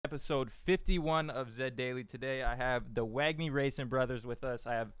episode 51 of Zed Daily. Today I have the Wagmi Racing Brothers with us.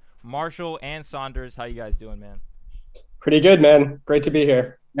 I have Marshall and Saunders. How you guys doing, man? Pretty good, man. Great to be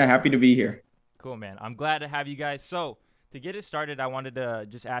here. Yeah, happy to be here. Cool, man. I'm glad to have you guys. So, to get it started, I wanted to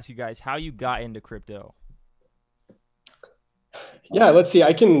just ask you guys how you got into crypto. Yeah, let's see.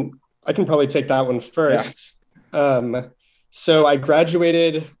 I can probably take that one first. So I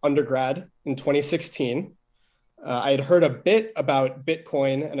graduated undergrad in 2016. I had heard a bit about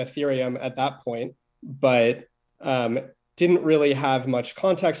Bitcoin and Ethereum at that point, but didn't really have much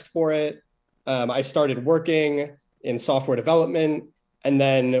context for it. I started working in software development, and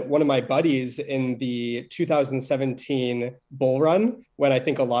then one of my buddies in the 2017 bull run, when I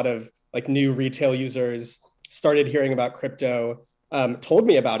think a lot of like new retail users started hearing about crypto, told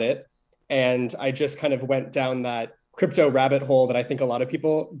me about it. And I just kind of went down that crypto rabbit hole that I think a lot of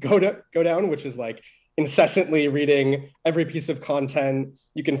people go down, which is like incessantly reading every piece of content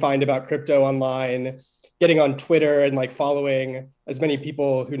you can find about crypto online, getting on Twitter and like following as many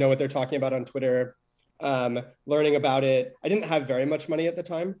people who know what they're talking about on Twitter, learning about it. I didn't have very much money at the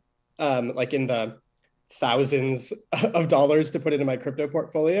time, like in the thousands of dollars to put into my crypto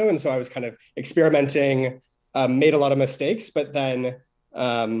portfolio. And so I was kind experimenting, made a lot of mistakes, but then,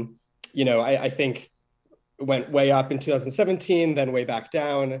 I think went way up in 2017, then way back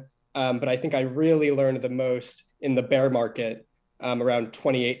down. But I think I really learned the most in the bear market around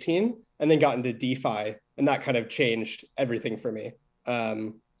 2018, and then got into DeFi. And that kind of changed everything for me.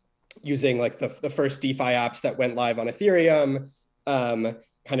 Using like the first DeFi apps that went live on Ethereum,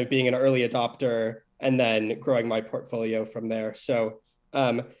 kind of being an early adopter, and then growing my portfolio from there. So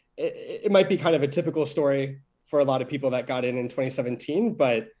it might be kind of a typical story for a lot of people that got in 2017,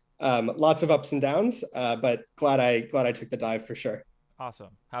 but lots of ups and downs, but glad I took the dive for sure. Awesome.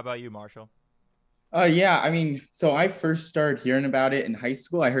 How about you, Marshall? So I first started hearing about it in high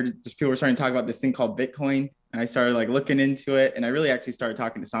school. I heard just people were starting to talk about this thing called Bitcoin. And I started like looking into it, and I really actually started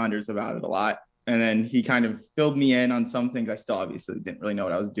talking to Saunders about it a lot. And then he kind of filled me in on some things. I still obviously didn't really know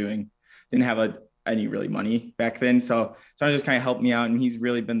what I was doing. Didn't have any really money back then. So Saunders just kind of helped me out. And he's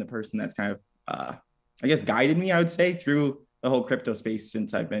really been the person that's kind of, guided me, I would say, through the whole crypto space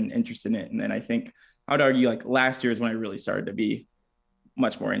since I've been interested in it. And then I think I would argue like last year is when I really started to be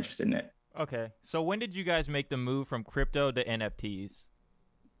much more interested in it. Okay. So when did you guys make the move from crypto to NFTs?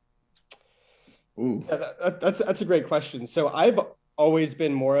 Ooh. Yeah, that's a great question. So I've always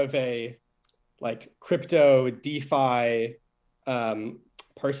been more of a like crypto DeFi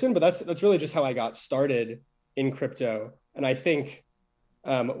person, but that's really just how I got started in crypto. And I think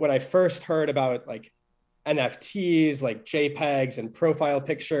when I first heard about like NFTs, like JPEGs and profile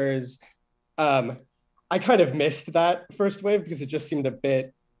pictures, I kind of missed that first wave because it just seemed a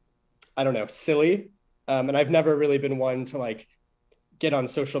bit, I don't know, silly. And I've never really been one to like get on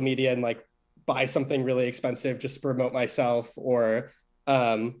social media and like buy something really expensive just to promote myself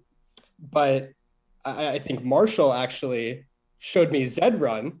but I think Marshall actually showed me Zed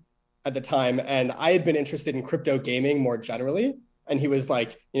Run at the time, and I had been interested in crypto gaming more generally. And he was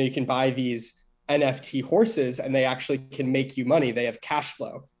like, you can buy these NFT horses and they actually can make you money. They have cash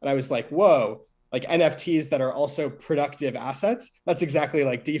flow. And I was like, whoa, like NFTs that are also productive assets. That's exactly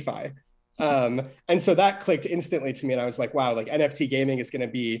like DeFi. And so that clicked instantly to me. And I was like, wow, like NFT gaming is going to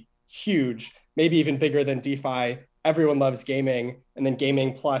be huge, maybe even bigger than DeFi. Everyone loves gaming, and then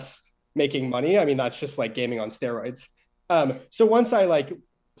gaming plus making money. I mean, that's just like gaming on steroids. So once I like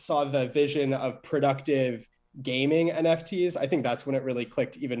saw the vision of productive gaming NFTs, I think that's when it really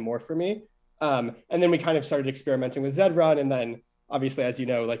clicked even more for me. And then we kind of started experimenting with Zed Run, and then obviously, as you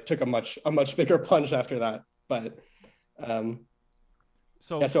know, like took a much bigger plunge after that. But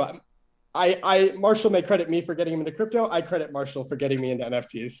so Marshall may credit me for getting him into crypto. I credit Marshall for getting me into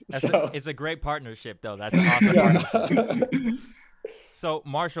NFTs. It's a great partnership, though. That's an awesome partnership. So,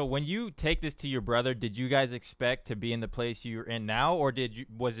 Marshall, when you take this to your brother, did you guys expect to be in the place you're in now, or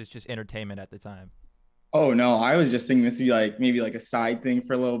was this just entertainment at the time? Oh no, I was just thinking this would be like maybe like a side thing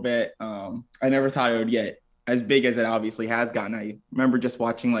for a little bit. I never thought it would get as big as it obviously has gotten. I remember just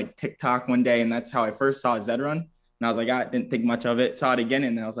watching like TikTok one day, and that's how I first saw Zed Run. And I was like, I didn't think much of it. Saw it again,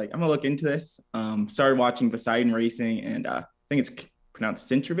 and I was like, I'm gonna look into this. Started watching Poseidon Racing, and I think it's pronounced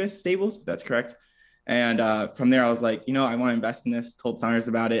Centribus Stables, if that's correct. And from there, I was like, I want to invest in this. Told Saunders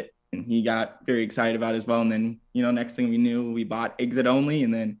about it, and he got very excited about it as well. And then, next thing we knew, we bought exit only,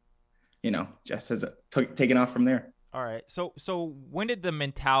 and then, just has taken off from there. All right. So when did the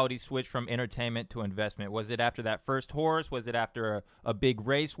mentality switch from entertainment to investment? Was it after that first horse? Was it after a big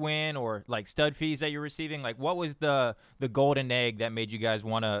race win, or like stud fees that you're receiving? Like, what was the golden egg that made you guys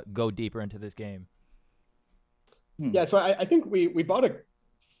want to go deeper into this game? Yeah, so I think we bought a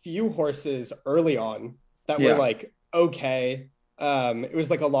few horses early on that were Yeah. like, okay. It was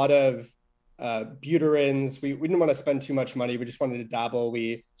like a lot of Buterins. We didn't want to spend too much money. We just wanted to dabble.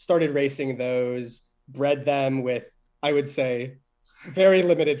 We started racing those, bred them with, I would say, very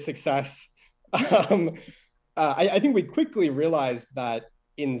limited success. I think we quickly realized that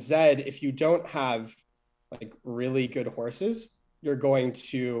in Zed, if you don't have like really good horses, you're going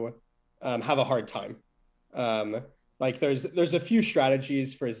to have a hard time. Like there's a few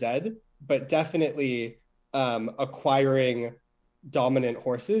strategies for Zed, but definitely acquiring dominant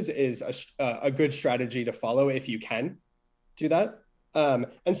horses is a good strategy to follow if you can do that.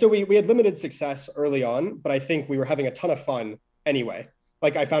 And so we had limited success early on, but I think we were having a ton of fun anyway.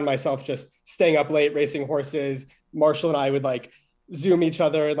 Like I found myself just staying up late racing horses. Marshall and I would like Zoom each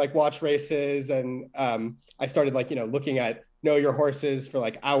other and like watch races. And I started like, looking at know your horses for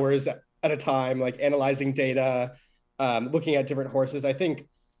like hours at a time, like analyzing data, looking at different horses. I think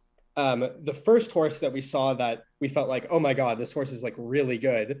the first horse that we saw that we felt like, oh my God, this horse is like really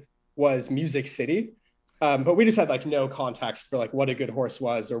good was Music City. But we just had like no context for like what a good horse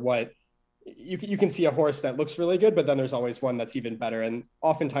was or what you can see a horse that looks really good, but then there's always one that's even better. And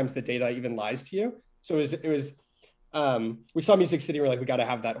oftentimes the data even lies to you. So it was we saw Music City. We're like, we got to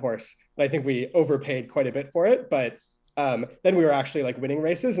have that horse. And I think we overpaid quite a bit for it, but then we were actually like winning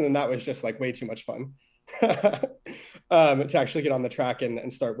races. And then that was just like way too much fun to actually get on the track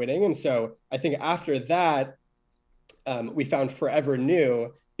and start winning. And so I think after that, we found Forever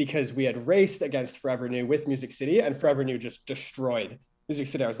New because we had raced against Forever New with Music City, and Forever New just destroyed Music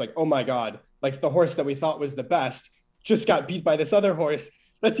City. I was like, oh my God, like the horse that we thought was the best just got beat by this other horse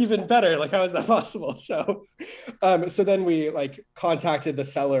that's even better. Like, how is that possible? So then we like contacted the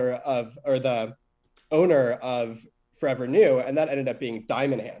seller or the owner of Forever New, and that ended up being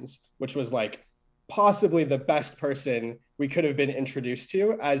Diamond Hands, which was like possibly the best person we could have been introduced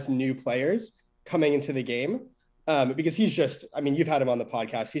to as new players coming into the game. Because he's just, I mean, you've had him on the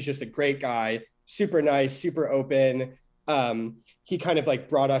podcast. He's just a great guy, super nice, super open. He kind of like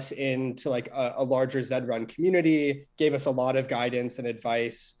brought us into like a larger Zed Run community, gave us a lot of guidance and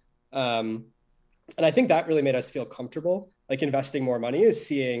advice. And I think that really made us feel comfortable, like investing more money is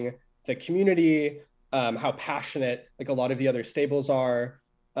seeing the community, how passionate like a lot of the other stables are,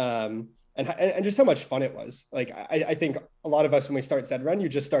 and just how much fun it was. Like, I think a lot of us, when we start Zed Run, you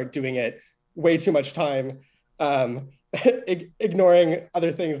just start doing it way too much time, ignoring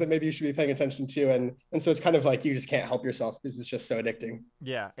other things that maybe you should be paying attention to. And so it's kind of like you just can't help yourself because it's just so addicting.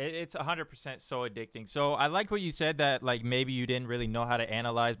 Yeah, it's 100% so addicting. So I like what you said that like maybe you didn't really know how to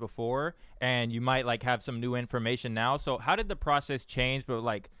analyze before and you might like have some new information now. So how did the process change, but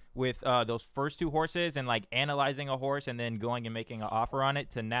like with those first two horses and like analyzing a horse and then going and making an offer on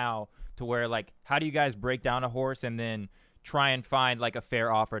it to now to where like how do you guys break down a horse and then try and find like a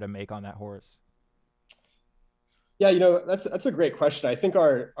fair offer to make on that horse? Yeah, that's a great question. I think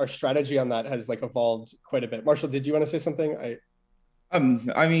our strategy on that has like evolved quite a bit. Marshall, did you want to say something?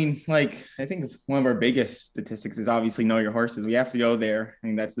 I mean, like, I think one of our biggest statistics is obviously know your horses. We have to go there. I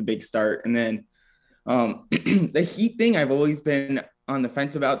think that's the big start. And then the heat thing, I've always been on the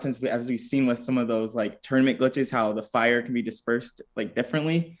fence about since as we've seen with some of those like tournament glitches, how the fire can be dispersed like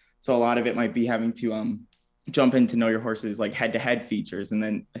differently. So a lot of it might be having to jump into know your horses like head-to-head features and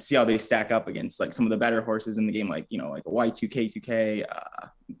then see how they stack up against like some of the better horses in the game, like like a Y2K2K,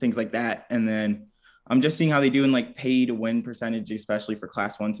 things like that. And then I'm just seeing how they do in like pay to win percentage, especially for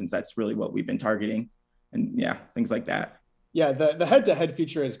class 1, since that's really what we've been targeting. And yeah, things like that. Yeah, the head-to-head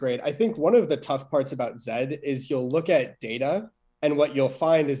feature is great. I think one of the tough parts about Zed is you'll look at data and what you'll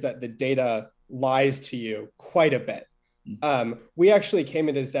find is that the data lies to you quite a bit. We actually came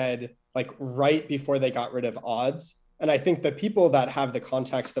into Zed like right before they got rid of odds. And I think the people that have the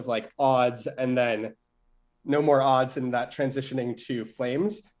context of like odds and then no more odds and that transitioning to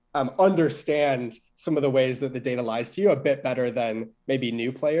flames understand some of the ways that the data lies to you a bit better than maybe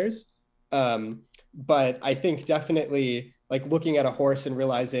new players. But I think definitely like looking at a horse and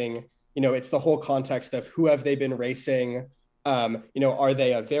realizing, it's the whole context of who have they been racing? Are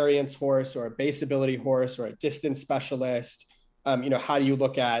they a variance horse or a base ability horse or a distance specialist? How do you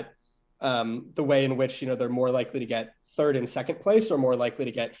look at the way in which, they're more likely to get third and second place or more likely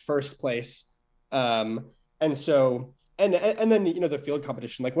to get first place. And then, the field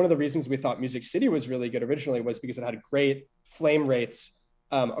competition, like one of the reasons we thought Music City was really good originally was because it had great flame rates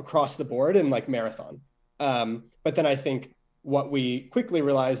across the board in like marathon. But then I think what we quickly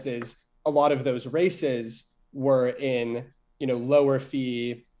realized is a lot of those races were in, lower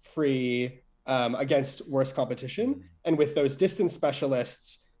fee, free, against worse competition. And with those distance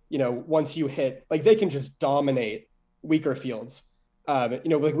specialists, once you hit, like they can just dominate weaker fields.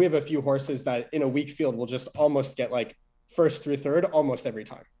 like we have a few horses that in a weak field will just almost get like first through third almost every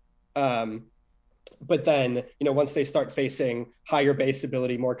time. But then, once they start facing higher base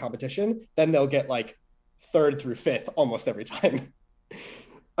ability, more competition, then they'll get like third through fifth almost every time.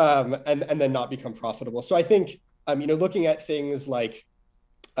 And then not become profitable. So I think, looking at things like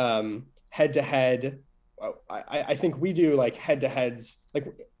head to head, I think we do like head to heads. Like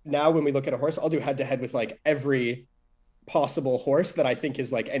now when we look at a horse, I'll do head to head with like every possible horse that I think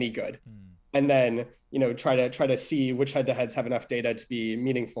is like any good. And then, try to see which head to heads have enough data to be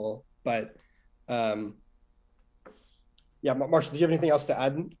meaningful. But yeah, Marshall, do you have anything else to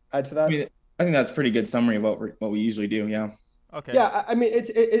add to that? I think that's a pretty good summary of what we usually do. Yeah. Okay. Yeah, I mean,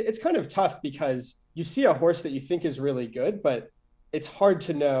 it's kind of tough because you see a horse that you think is really good, but it's hard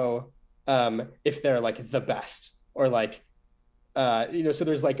to know if they're like the best or like, so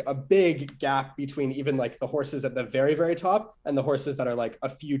there's like a big gap between even like the horses at the very, very top and the horses that are like a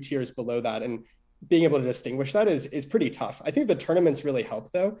few tiers below that. And being able to distinguish that is pretty tough. I think the tournaments really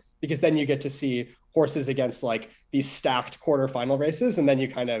help though, because then you get to see horses against like these stacked quarterfinal races, and then you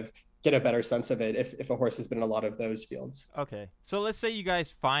kind of get a better sense of it if a horse has been in a lot of those fields. Okay. So let's say you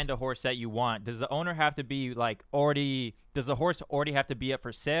guys find a horse that you want. Does the owner have to be like already, does the horse already have to be up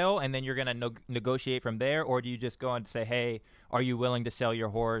for sale and then you're going to negotiate from there? Or do you just go and say, hey, are you willing to sell your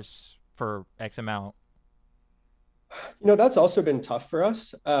horse for X amount? That's also been tough for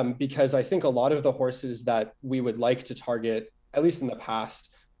us because I think a lot of the horses that we would like to target, at least in the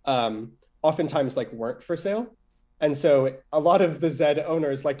past, oftentimes like weren't for sale. And so a lot of the Zed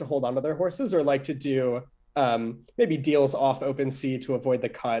owners like to hold on to their horses or like to do maybe deals off OpenSea to avoid the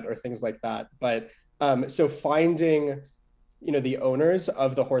cut or things like that. But so finding, the owners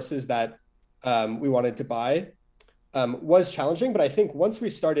of the horses that we wanted to buy was challenging. But I think once we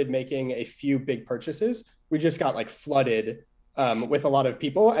started making a few big purchases, we just got like flooded with a lot of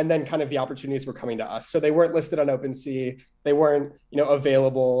people, and then kind of the opportunities were coming to us. So they weren't listed on OpenSea, they weren't,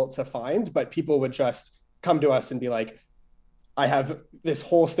 available to find, but people would just come to us and be like, I have this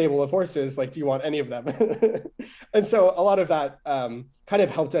whole stable of horses, like, do you want any of them? And so a lot of that kind of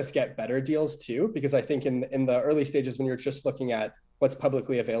helped us get better deals too, because I think in the early stages when you're just looking at what's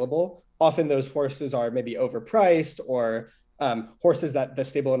publicly available, often those horses are maybe overpriced or horses that the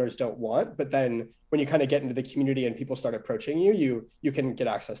stable owners don't want. But then when you kind of get into the community and people start approaching you, you can get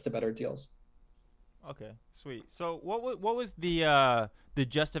access to better deals. Okay, sweet. So what was the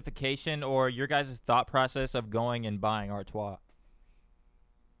justification or your guys' thought process of going and buying Artois?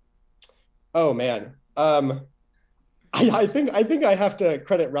 Oh man, I think I have to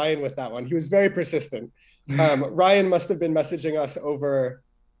credit Ryan with that one. He was very persistent. Ryan must have been messaging us over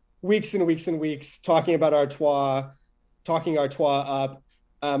weeks and weeks and weeks, talking about Artois, talking Artois up.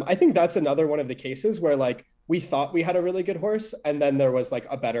 I think that's another one of the cases where like we thought we had a really good horse, and then there was like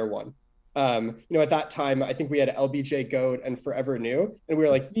a better one. At that time, I think we had LBJ Goat and Forever New, and we were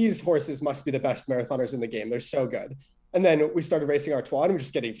like, these horses must be the best marathoners in the game. They're so good. And then we started racing Artois and we're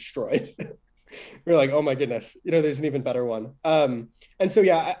just getting destroyed. We were like, oh my goodness, there's an even better one. And so,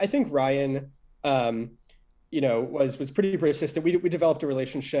 yeah, I think Ryan, was pretty persistent. We developed a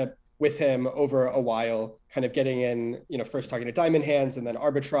relationship with him over a while, kind of getting in, first talking to Diamond Hands and then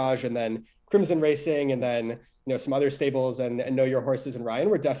Arbitrage and then Crimson Racing and then some other stables and Know Your Horses, and Ryan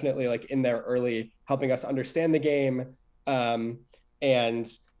were definitely like in there early, helping us understand the game. And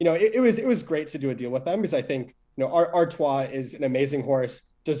it was great to do a deal with them because I think Artois is an amazing horse,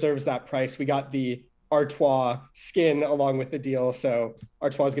 deserves that price. We got the Artois skin along with the deal, so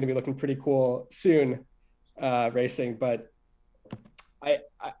Artois is going to be looking pretty cool soon racing. But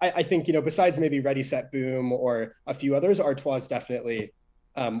I think besides maybe Ready Set Boom or a few others, Artois is definitely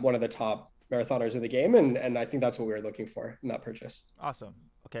one of the top marathoners in the game, and I think that's what we were looking for in that purchase. Awesome.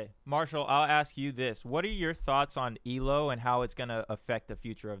 Okay, Marshall, I'll ask you this: what are your thoughts on ELO and how it's going to affect the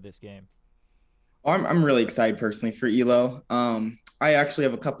future of this game? I'm really excited personally for ELO. I actually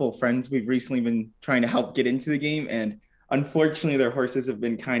have a couple of friends we've recently been trying to help get into the game, and unfortunately their horses have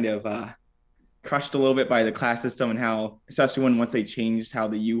been kind of crushed a little bit by the class system and how, especially once they changed how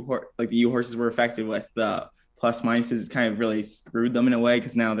the U horses were affected with the plus minuses, it's kind of really screwed them in a way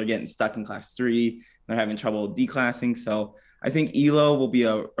because now they're getting stuck in class 3. They're having trouble declassing. So I think ELO will be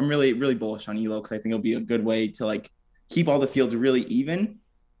I'm really, really bullish on ELO because I think it'll be a good way to like keep all the fields really even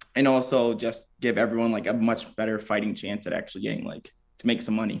and also just give everyone like a much better fighting chance at actually getting like to make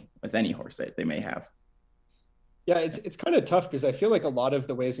some money with any horse that they may have. Yeah, it's kind of tough because I feel like a lot of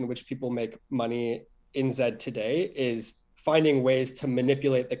the ways in which people make money in Zed today is finding ways to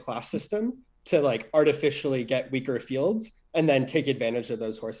manipulate the class system to like artificially get weaker fields and then take advantage of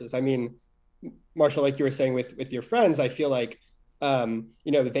those horses. I mean, Marshall, like you were saying with your friends, I feel like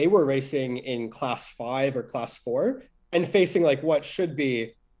they were racing in class 5 or class 4 and facing like what should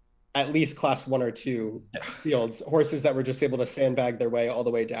be at least class 1 or 2 fields, horses that were just able to sandbag their way all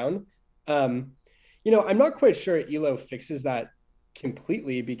the way down. I'm not quite sure Elo fixes that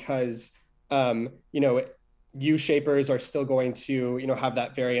completely because, U-shapers are still going to, have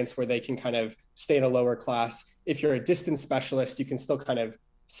that variance where they can kind of stay in a lower class. If you're a distance specialist, you can still kind of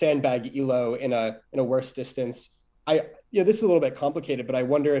sandbag Elo in a worse distance. This is a little bit complicated, but I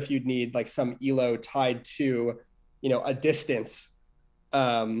wonder if you'd need like some Elo tied to, a distance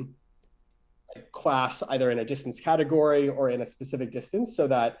class, either in a distance category or in a specific distance, so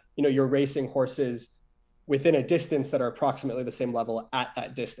that you're racing horses within a distance that are approximately the same level at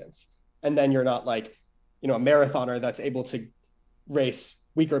that distance, and then you're not like a marathoner that's able to race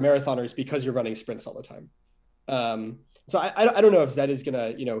weaker marathoners because you're running sprints all the time. So I don't know if Zed is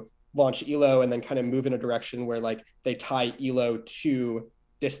gonna launch Elo and then kind of move in a direction where like they tie Elo to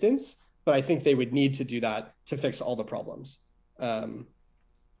distance, but I think they would need to do that to fix all the problems.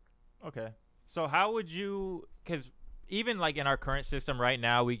 Okay. So how would you, because even like in our current system right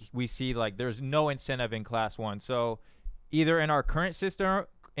now, we see like there's no incentive in class 1. So either in our current system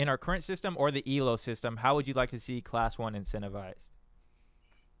or the Elo system, how would you like to see class 1 incentivized?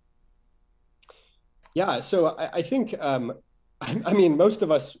 Yeah, so I think most of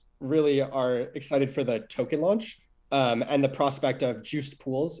us really are excited for the token launch and the prospect of juiced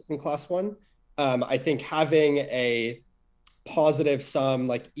pools in class 1. I think having a positive sum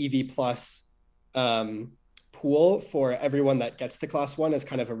like EV plus pool for everyone that gets to class 1 as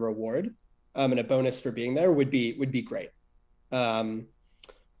kind of a reward and a bonus for being there would be great.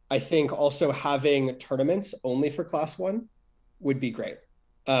 I think also having tournaments only for class 1 would be great,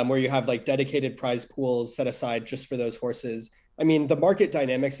 where you have like dedicated prize pools set aside just for those horses. I mean, the market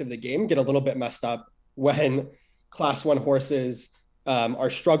dynamics of the game get a little bit messed up when class 1 horses are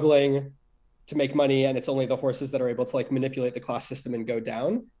struggling to make money, and it's only the horses that are able to like manipulate the class system and go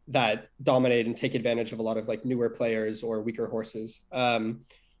down that dominate and take advantage of a lot of like newer players or weaker horses.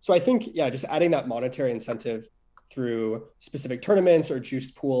 So I think, just adding that monetary incentive through specific tournaments or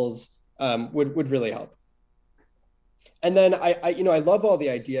juiced pools would really help. And then I love all the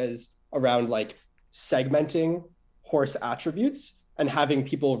ideas around like segmenting horse attributes and having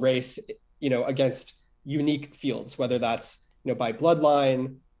people race, against unique fields, whether that's, by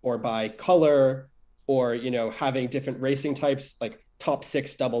bloodline or by color, or, having different racing types, like top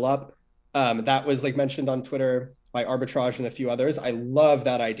 6 double up. That was like mentioned on Twitter by Arbitrage and a few others. I love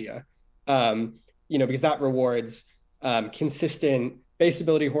that idea, because that rewards consistent base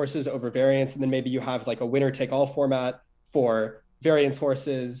ability horses over variants. And then maybe you have like a winner take all format for variance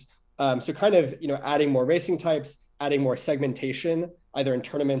horses. So kind of, adding more racing types, adding more segmentation, either in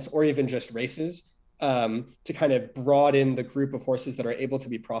tournaments or even just races, to kind of broaden the group of horses that are able to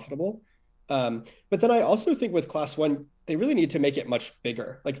be profitable. But then I also think with class 1, they really need to make it much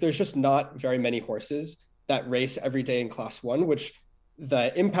bigger. Like there's just not very many horses that race every day in class 1, which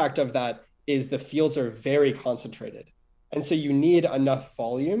the impact of that is the fields are very concentrated. And so you need enough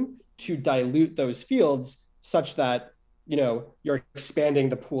volume to dilute those fields such that, you're expanding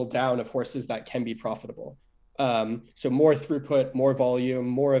the pool down of horses that can be profitable. So more throughput, more volume,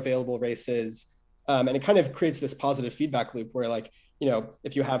 more available races. And it kind of creates this positive feedback loop where like,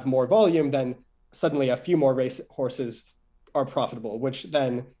 if you have more volume, then suddenly a few more race horses are profitable, which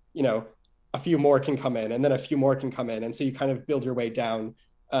then, a few more can come in and then a few more can come in. And so you kind of build your way down.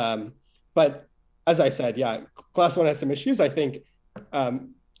 But as I said, class 1 has some issues. I think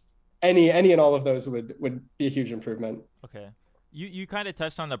any and all of those would be a huge improvement. Okay. You kind of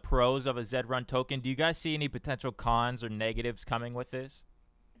touched on the pros of a Zed Run token. Do you guys see any potential cons or negatives coming with this?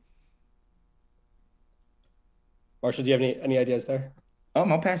 Marshall, do you have any ideas there?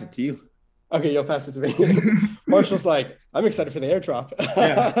 I'll pass it to you. Okay, you'll pass it to me. Marshall's like, I'm excited for the airdrop.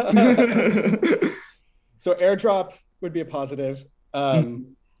 Yeah. So airdrop would be a positive.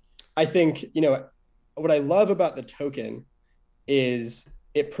 I think, what I love about the token is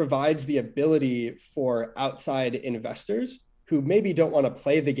it provides the ability for outside investors who maybe don't want to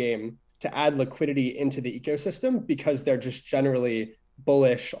play the game to add liquidity into the ecosystem because they're just generally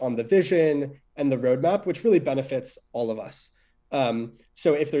bullish on the vision and the roadmap, which really benefits all of us.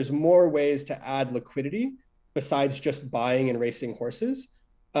 So if there's more ways to add liquidity besides just buying and racing horses,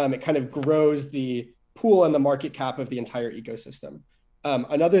 it kind of grows the pool and the market cap of the entire ecosystem.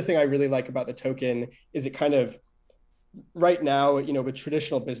 Another thing I really like about the token is it kind of, right now, with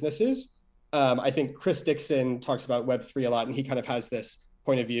traditional businesses, I think Chris Dixon talks about Web3 a lot, and he kind of has this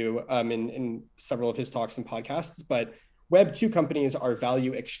point of view in several of his talks and podcasts. But Web2 companies are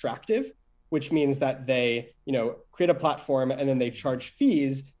value extractive, which means that they, create a platform and then they charge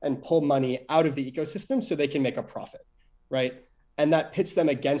fees and pull money out of the ecosystem so they can make a profit, right? And that pits them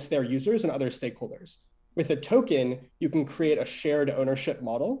against their users and other stakeholders. With a token, you can create a shared ownership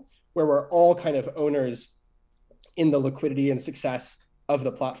model where we're all kind of owners in the liquidity and success of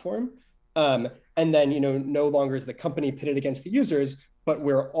the platform. And then, no longer is the company pitted against the users, but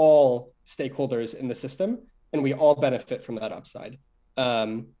we're all stakeholders in the system and we all benefit from that upside.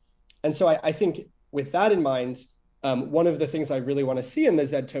 And so I think with that in mind, one of the things I really want to see in the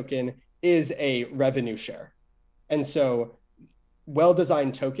Zed token is a revenue share. And so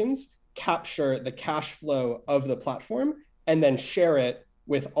well-designed tokens capture the cash flow of the platform and then share it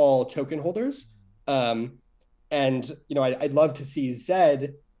with all token holders. And I'd love to see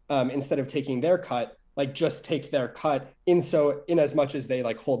Zed, instead of taking their cut, like just take their cut in as much as they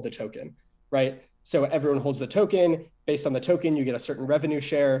like hold the token, right? So everyone holds the token. Based on the token, you get a certain revenue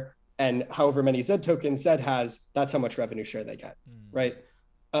share, and however many Zed tokens Zed has, that's how much revenue share they get, right?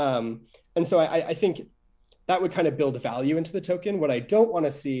 And so I think that would kind of build value into the token. What I don't want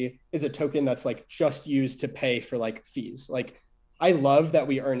to see is a token that's like just used to pay for like fees. Like I love that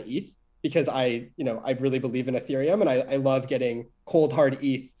we earn ETH because I really believe in Ethereum and I love getting cold hard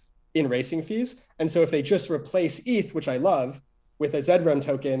ETH in racing fees. And so if they just replace ETH, which I love, with a Zed Run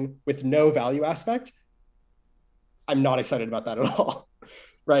token with no value aspect, I'm not excited about that at all,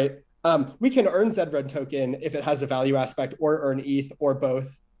 right? We can earn Zed Run token if it has a value aspect or earn ETH or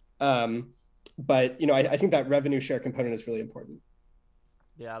both. But I think that revenue share component is really important.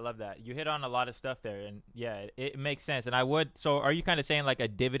 Yeah, I love that. You hit on a lot of stuff there, and yeah, it makes sense. And so are you kind of saying like a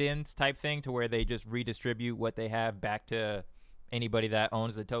dividends type thing to where they just redistribute what they have back to anybody that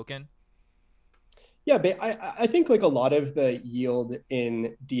owns the token? Yeah, but I think like a lot of the yield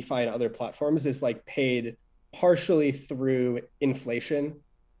in DeFi and other platforms is like paid partially through inflation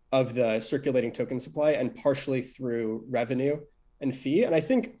of the circulating token supply and partially through revenue and fee. And I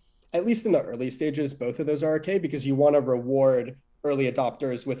think at least in the early stages, both of those are okay because you want to reward early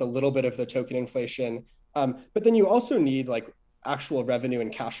adopters with a little bit of the token inflation. But then you also need like actual revenue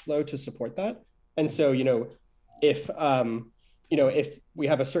and cash flow to support that. And so, if we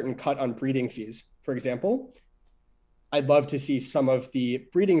have a certain cut on breeding fees, for example, I'd love to see some of the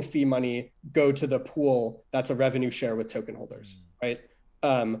breeding fee money go to the pool that's a revenue share with token holders, right?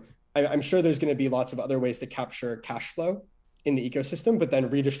 I'm sure there's going to be lots of other ways to capture cash flow in the ecosystem, but then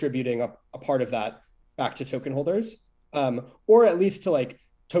redistributing a part of that back to token holders, or at least to like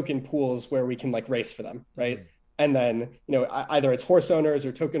token pools where we can like race for them, right? And then, either it's horse owners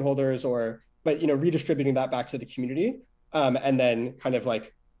or token holders but redistributing that back to the community, and then kind of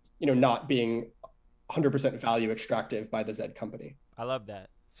like, not being 100% value extractive by the Zed company. I love that.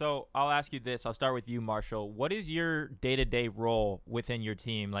 So I'll ask you this. I'll start with you, Marshall. What is your day-to-day role within your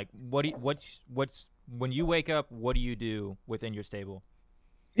team? Like, what's when you wake up, what do you do within your stable?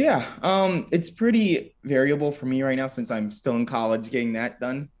 Yeah, it's pretty variable for me right now since I'm still in college getting that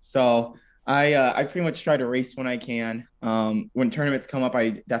done. So I pretty much try to race when I can. When tournaments come up,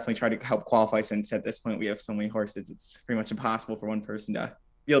 I definitely try to help qualify since at this point we have so many horses. It's pretty much impossible for one person to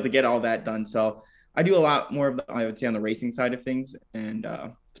be able to get all that done. So I do a lot more of I would say on the racing side of things. And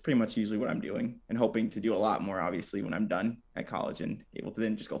it's pretty much usually what I'm doing and hoping to do a lot more, obviously, when I'm done at college and able to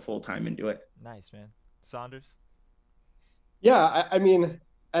then just go full time and do it. Nice, man. Saunders? Yeah, I mean,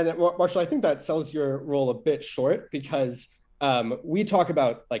 and Marshall, I think that sells your role a bit short because we talk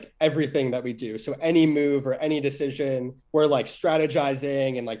about like everything that we do. So any move or any decision, we're like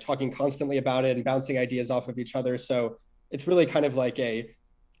strategizing and like talking constantly about it and bouncing ideas off of each other. So it's really kind of like a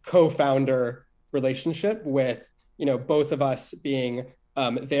co-founder relationship with, both of us being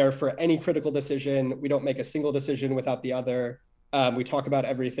there for any critical decision. We don't make a single decision without the other. We talk about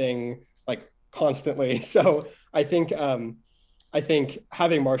everything like constantly. So I think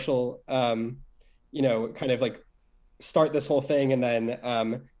having Marshall, kind of like start this whole thing and then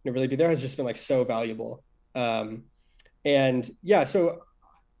really be there has just been like so valuable. And yeah, so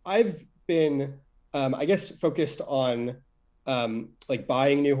I've been, I guess, focused on like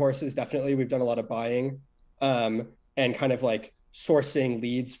buying new horses. Definitely, we've done a lot of buying and kind of like sourcing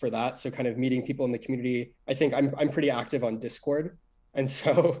leads for that. So kind of meeting people in the community. I think I'm pretty active on Discord, and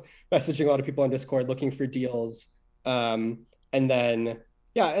so messaging a lot of people on Discord, looking for deals. And then,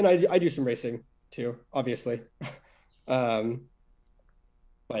 yeah, and I do some racing too, obviously. But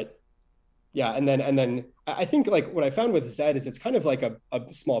yeah, and then I think like what I found with Zed is it's kind of like a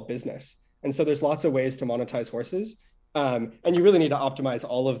small business. And so there's lots of ways to monetize horses. And you really need to optimize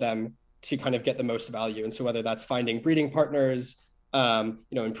all of them to kind of get the most value. And so whether that's finding breeding partners,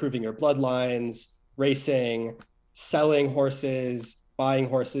 improving your bloodlines, racing, selling horses, buying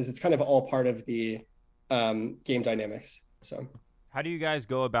horses. It's kind of all part of the game dynamics. So How do you guys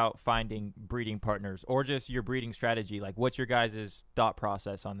go about finding breeding partners or just your breeding strategy? Like, what's your guys' thought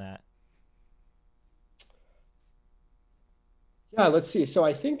process on that? yeah, let's see. So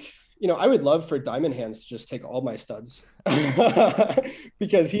I think, I would love for Diamond Hands to just take all my studs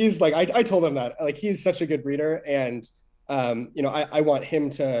because he's like, I told him that like, he's such a good breeder. And, I want him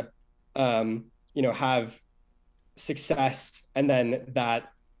to, have success. And then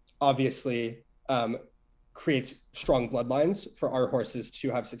that obviously creates strong bloodlines for our horses to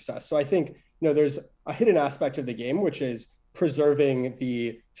have success. So I think, there's a hidden aspect of the game, which is preserving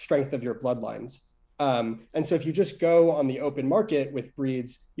the strength of your bloodlines. And so if you just go on the open market with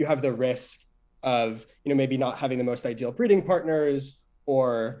breeds, you have the risk of, maybe not having the most ideal breeding partners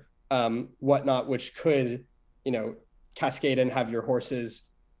or whatnot, which could, cascade and have your horses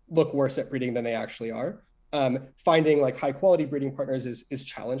look worse at breeding than they actually are. Finding like high quality breeding partners is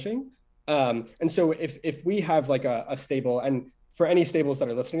challenging. And so if we have like a stable, and for any stables that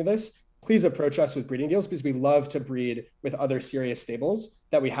are listening to this, please approach us with breeding deals because we love to breed with other serious stables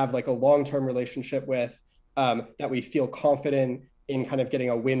that we have like a long-term relationship with, that we feel confident in kind of getting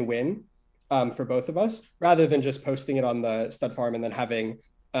a win-win for both of us, rather than just posting it on the stud farm and then having,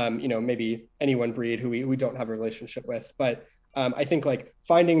 maybe anyone breed who we don't have a relationship with. But I think like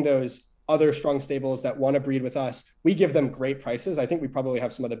finding those other strong stables that want to breed with us, we give them great prices. I think we probably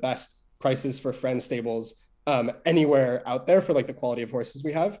have some of the best prices for friend stables anywhere out there for like the quality of horses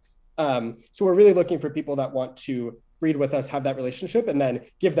we have. So we're really looking for people that want to breed with us, have that relationship, and then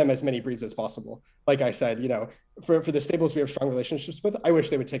give them as many breeds as possible. Like I said, for the stables we have strong relationships with, I wish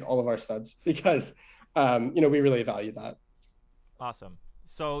they would take all of our studs because, we really value that. Awesome.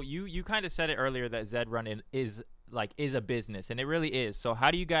 So you kind of said it earlier that Zed Run is a business, and it really is. So how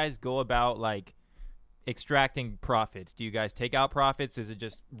do you guys go about like extracting profits? Do you guys take out profits? Is it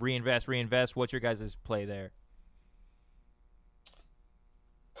just reinvest? What's your guys' play there?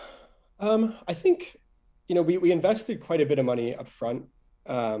 I think, we invested quite a bit of money up front.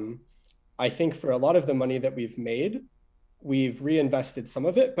 I think for a lot of the money that we've made, we've reinvested some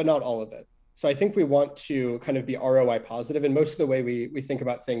of it, but not all of it. So I think we want to kind of be ROI positive. And most of the way we think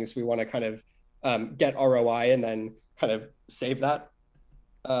about things, we want to kind of get ROI and then kind of save that.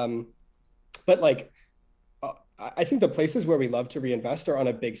 But like, I think the places where we love to reinvest are on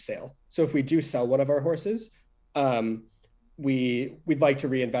a big sale. So if we do sell one of our horses, we'd like to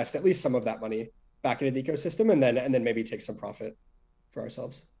reinvest at least some of that money back into the ecosystem and then maybe take some profit for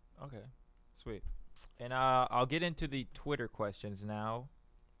ourselves. Okay, sweet. And I'll get into the Twitter questions now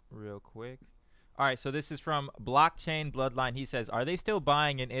real quick. All right, so this is from Blockchain Bloodline. He says, are they still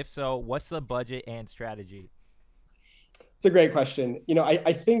buying? And if so, what's the budget and strategy? It's a great question.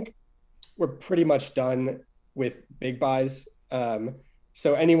 I think we're pretty much done with big buys.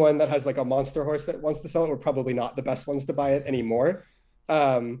 So anyone that has like a monster horse that wants to sell it, we're probably not the best ones to buy it anymore.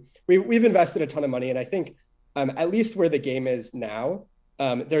 We've invested a ton of money, and I think at least where the game is now,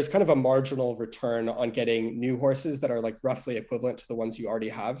 there's kind of a marginal return on getting new horses that are like roughly equivalent to the ones you already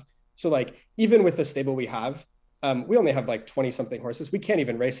have. So like even with the stable we have, we only have like 20 something horses. We can't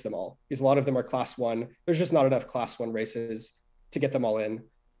even race them all because a lot of them are class 1. There's just not enough class 1 races to get them all in.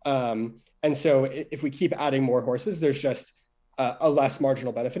 And so if we keep adding more horses, there's just a less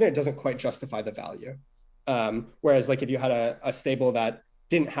marginal benefit. It doesn't quite justify the value. Whereas like if you had a stable that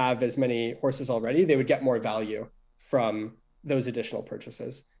didn't have as many horses already, they would get more value from those additional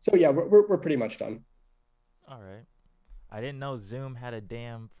purchases. So yeah, we're pretty much done. All right. I didn't know Zoom had a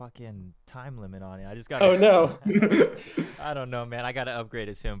damn fucking time limit on it. I just got. Oh no. I don't know, man. I gotta upgrade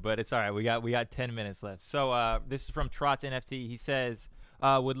it soon, but it's all right. We got 10 minutes left. So this is from Trots NFT. He says,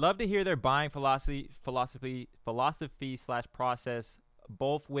 would love to hear their buying philosophy / process,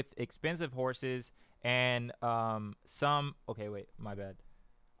 both with expensive horses and some. Okay, wait, my bad.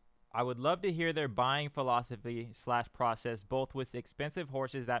 I would love to hear their buying philosophy / process, both with expensive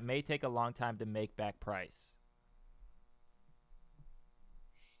horses that may take a long time to make back price.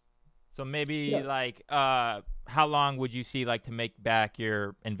 So maybe like, how long would you see like to make back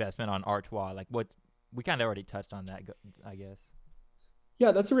your investment on Artois? Like what we kind of already touched on that, I guess.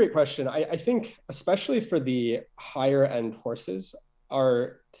 Yeah, that's a great question. I think especially for the higher end horses,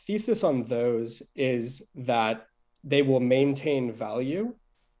 our thesis on those is that they will maintain value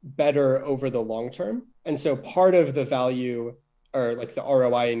better over the long term. And so part of the value or like the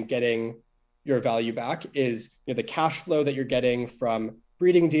ROI in getting your value back is the cash flow that you're getting from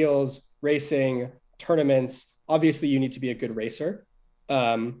breeding deals, racing, tournaments. Obviously, you need to be a good racer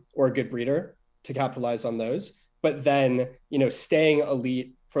or a good breeder to capitalize on those. But then, staying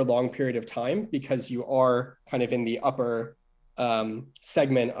elite for a long period of time because you are kind of in the upper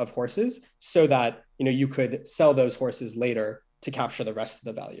segment of horses so that, you could sell those horses later to capture the rest of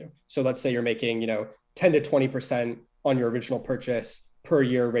the value. So let's say you're making, 10 to 20% on your original purchase per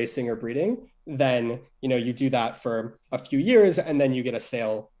year racing or breeding, then, you do that for a few years and then you get a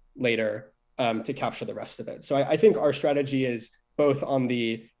sale later to capture the rest of it. So I think our strategy is both on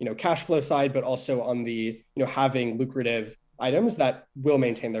the, cash flow side, but also on the, having lucrative items that will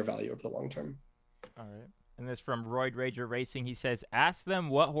maintain their value over the long term. All right. And this from Royd Rager Racing. He says, ask them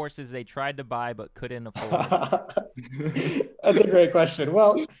what horses they tried to buy but couldn't afford. That's a great question.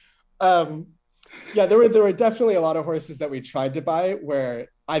 Well, yeah, there were definitely a lot of horses that we tried to buy where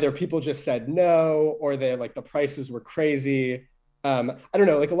either people just said no, or the prices were crazy. I don't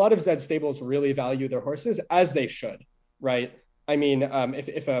know, a lot of Zed stables really value their horses, as they should, right? I mean,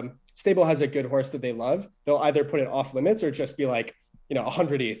 if a stable has a good horse that they love, they'll either put it off limits or just be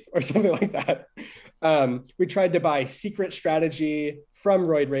 100 ETH or something like that. We tried to buy Secret Strategy from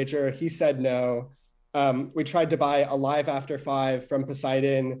Royd Rager. He said no. We tried to buy Alive After 5 from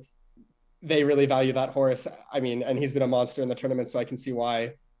Poseidon. They really value that horse. I mean, and he's been a monster in the tournament, so I can see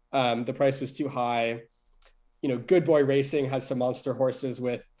why. The price was too high. Good Boy Racing has some monster horses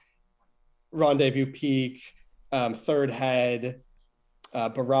with Rendezvous Peak, Third Head,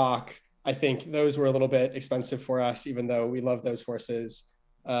 Barack. I think those were a little bit expensive for us, even though we love those horses.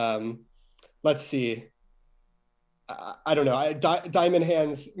 Let's see. I don't know. Diamond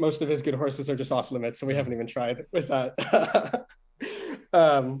Hands, most of his good horses are just off limits, so we haven't even tried with that.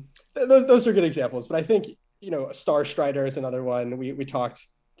 Those are good examples, but I think, Star Strider is another one. We talked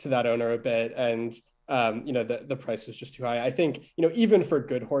to that owner a bit, and the price was just too high. I think, even for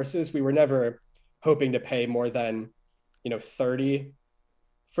good horses, we were never hoping to pay more than, 30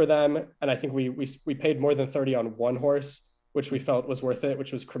 for them. And I think we paid more than 30 on one horse, which we felt was worth it,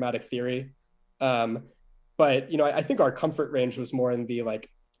 which was Chromatic Theory. But, I think our comfort range was more in the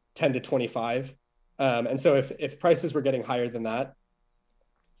 10 to 25. And so if prices were getting higher than that,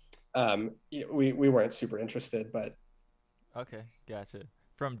 we weren't super interested, but. Okay, gotcha.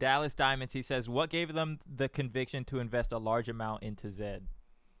 From Dallas Diamonds, he says, what gave them the conviction to invest a large amount into Zed?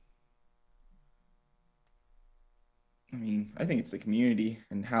 I mean, I think it's the community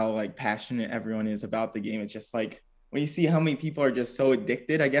and how passionate everyone is about the game. It's just when you see how many people are just so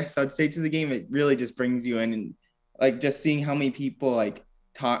addicted, I guess I'd say, to the game, it really just brings you in. And just seeing how many people we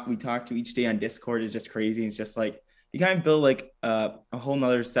talk to each day on Discord is just crazy. It's just you kind of build a whole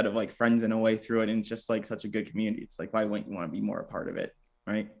nother set of friends in a way through it. And it's just such a good community. It's why wouldn't you want to be more a part of it?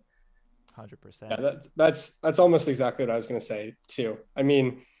 Right. 100%. Yeah, that's almost exactly what I was going to say too. I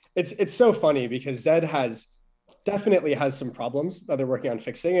mean, it's so funny because Zed definitely has some problems that they're working on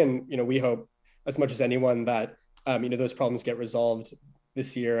fixing. And, we hope as much as anyone that, those problems get resolved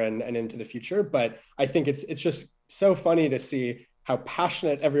this year and into the future. But I think it's just so funny to see how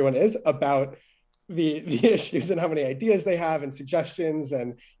passionate everyone is about the issues and how many ideas they have and suggestions.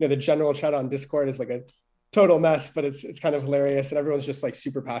 And, the general chat on Discord is a total mess, but it's kind of hilarious. And everyone's just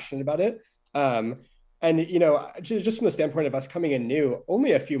super passionate about it. And, just from the standpoint of us coming in new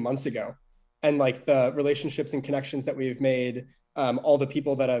only a few months ago, and the relationships and connections that we've made, all the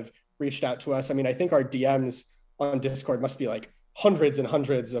people that have reached out to us. I mean, I think our DMs on Discord must be hundreds and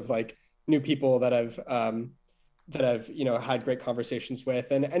hundreds of new people that have had great conversations with,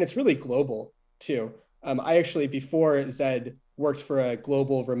 and it's really global too. I actually, before Zed, worked for a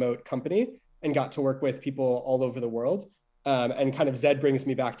global remote company and got to work with people all over the world. And kind of Zed brings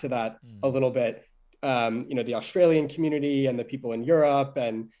me back to that a little bit. The Australian community and the people in Europe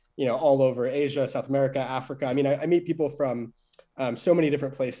and all over Asia, South America, Africa. I mean, I meet people from so many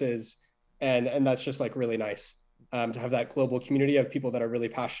different places, and that's just really nice to have that global community of people that are really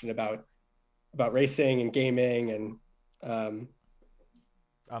passionate about racing and gaming. And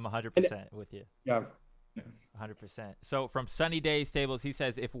I'm 100% with you. Yeah. 100%. So from Sunny Day Stables, he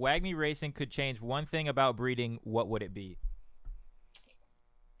says, if Wagmi Racing could change one thing about breeding, what would it be?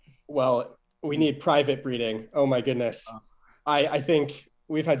 Well, we need private breeding. Oh my goodness. I think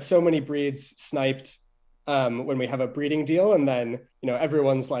we've had so many breeds sniped when we have a breeding deal, and then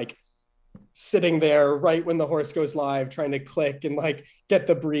everyone's sitting there right when the horse goes live, trying to click and get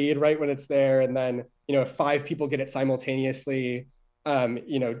the breed right when it's there, and then if 5 people get it simultaneously,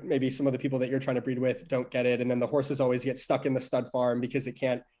 maybe some of the people that you're trying to breed with don't get it, and then the horses always get stuck in the stud farm because it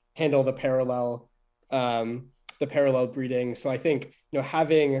can't handle the parallel breeding. So I think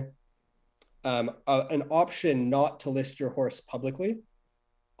having an option not to list your horse publicly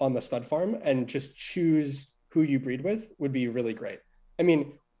on the stud farm and just choose who you breed with would be really great. I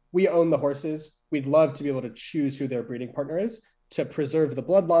mean, we own the horses. We'd love to be able to choose who their breeding partner is to preserve the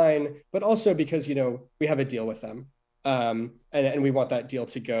bloodline, but also because, we have a deal with them. And we want that deal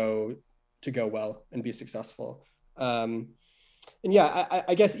to go well and be successful. And yeah,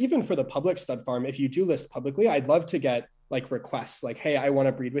 I guess even for the public stud farm, if you do list publicly, I'd love to get like requests like, hey, I want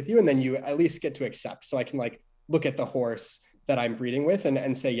to breed with you. And then you at least get to accept. So I can like look at the horse that I'm breeding with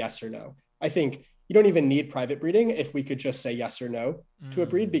and say yes or no. I think you don't even need private breeding if we could just say yes or no to a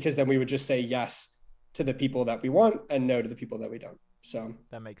breed, because then we would just say yes to the people that we want and no to the people that we don't. So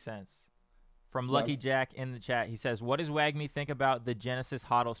that makes sense. From Lucky Jack in the chat, he says, what does Wagmi think about the Genesis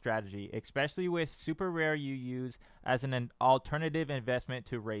HODL strategy, especially with super rare you use as an alternative investment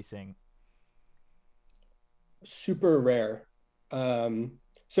to racing? Super rare.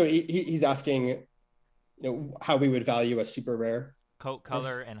 So he's asking, how we would value a super rare coat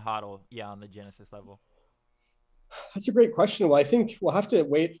color and HODL, on the Genesis level. That's a great question. Well, I think we'll have to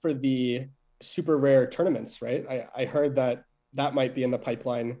wait for the super rare tournaments, right? I heard that might be in the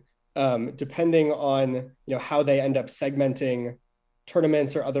pipeline. Depending on how they end up segmenting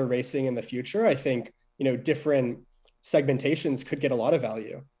tournaments or other racing in the future, I think different segmentations could get a lot of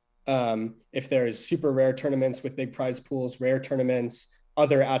value. If there's super rare tournaments with big prize pools, rare tournaments,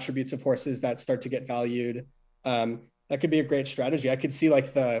 other attributes of horses that start to get valued, that could be a great strategy. I could see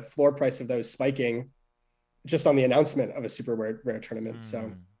like the floor price of those spiking just on the announcement of a super rare tournament.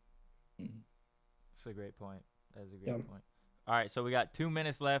 So that's a great point. That's a great point. All right, so we got 2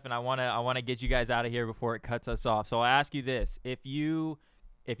 minutes left, and I wanna get you guys out of here before it cuts us off. So I'll ask you this: if you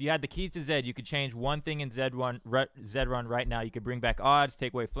had the keys to Zed, you could change one thing in Zed Run right now. You could bring back odds,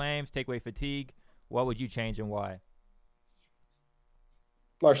 take away flames, take away fatigue. What would you change and why?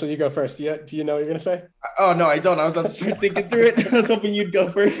 Marshall, you go first. Do you know what you're gonna say? Oh no, I don't. I was about to start thinking through it. I was hoping you'd go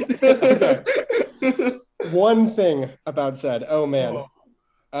first. One thing about Zed. Oh man.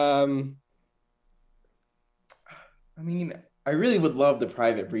 I mean, I really would love the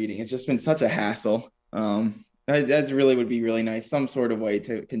private breeding. It's just been such a hassle. That really would be really nice. Some sort of way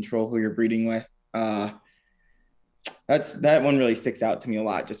to control who you're breeding with. That one really sticks out to me a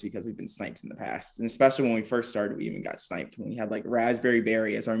lot just because we've been sniped in the past. And especially when we first started, we even got sniped when we had like Raspberry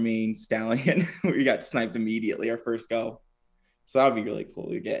Berry as our main stallion. We got sniped immediately our first go. So that would be really cool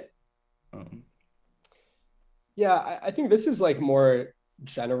to get. Yeah, I think this is like more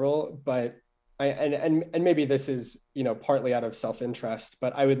general, but and maybe this is partly out of self-interest,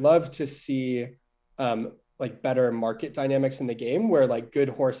 but I would love to see like better market dynamics in the game where like good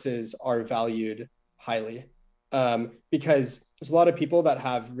horses are valued highly, because there's a lot of people that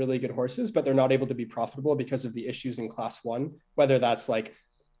have really good horses, but they're not able to be profitable because of the issues in class one, whether that's like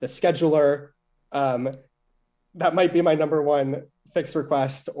the scheduler, that might be my number one fixed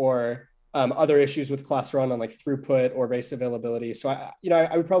request, or other issues with class run on like throughput or race availability. So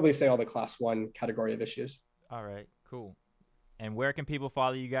I would probably say all the class one category of issues. All right, cool. And where can people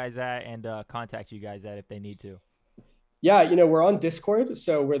follow you guys at and contact you guys at if they need to? Yeah, we're on Discord.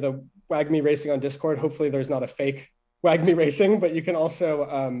 So we're the Wagmi Racing on Discord. Hopefully there's not a fake Wagmi Racing, but you can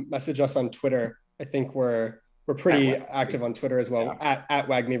also message us on Twitter. I think we're pretty active on Twitter as well, at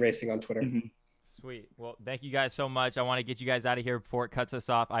Wagmi Racing on Twitter. Mm-hmm. Sweet. Well, thank you guys so much. I want to get you guys out of here before it cuts us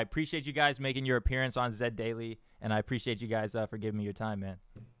off. I appreciate you guys making your appearance on Zed Daily, and I appreciate you guys for giving me your time, man.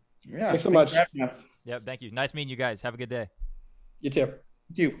 Yeah, thanks so much. Yep, thank you. Nice meeting you guys. Have a good day. You too.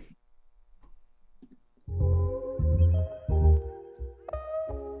 You too.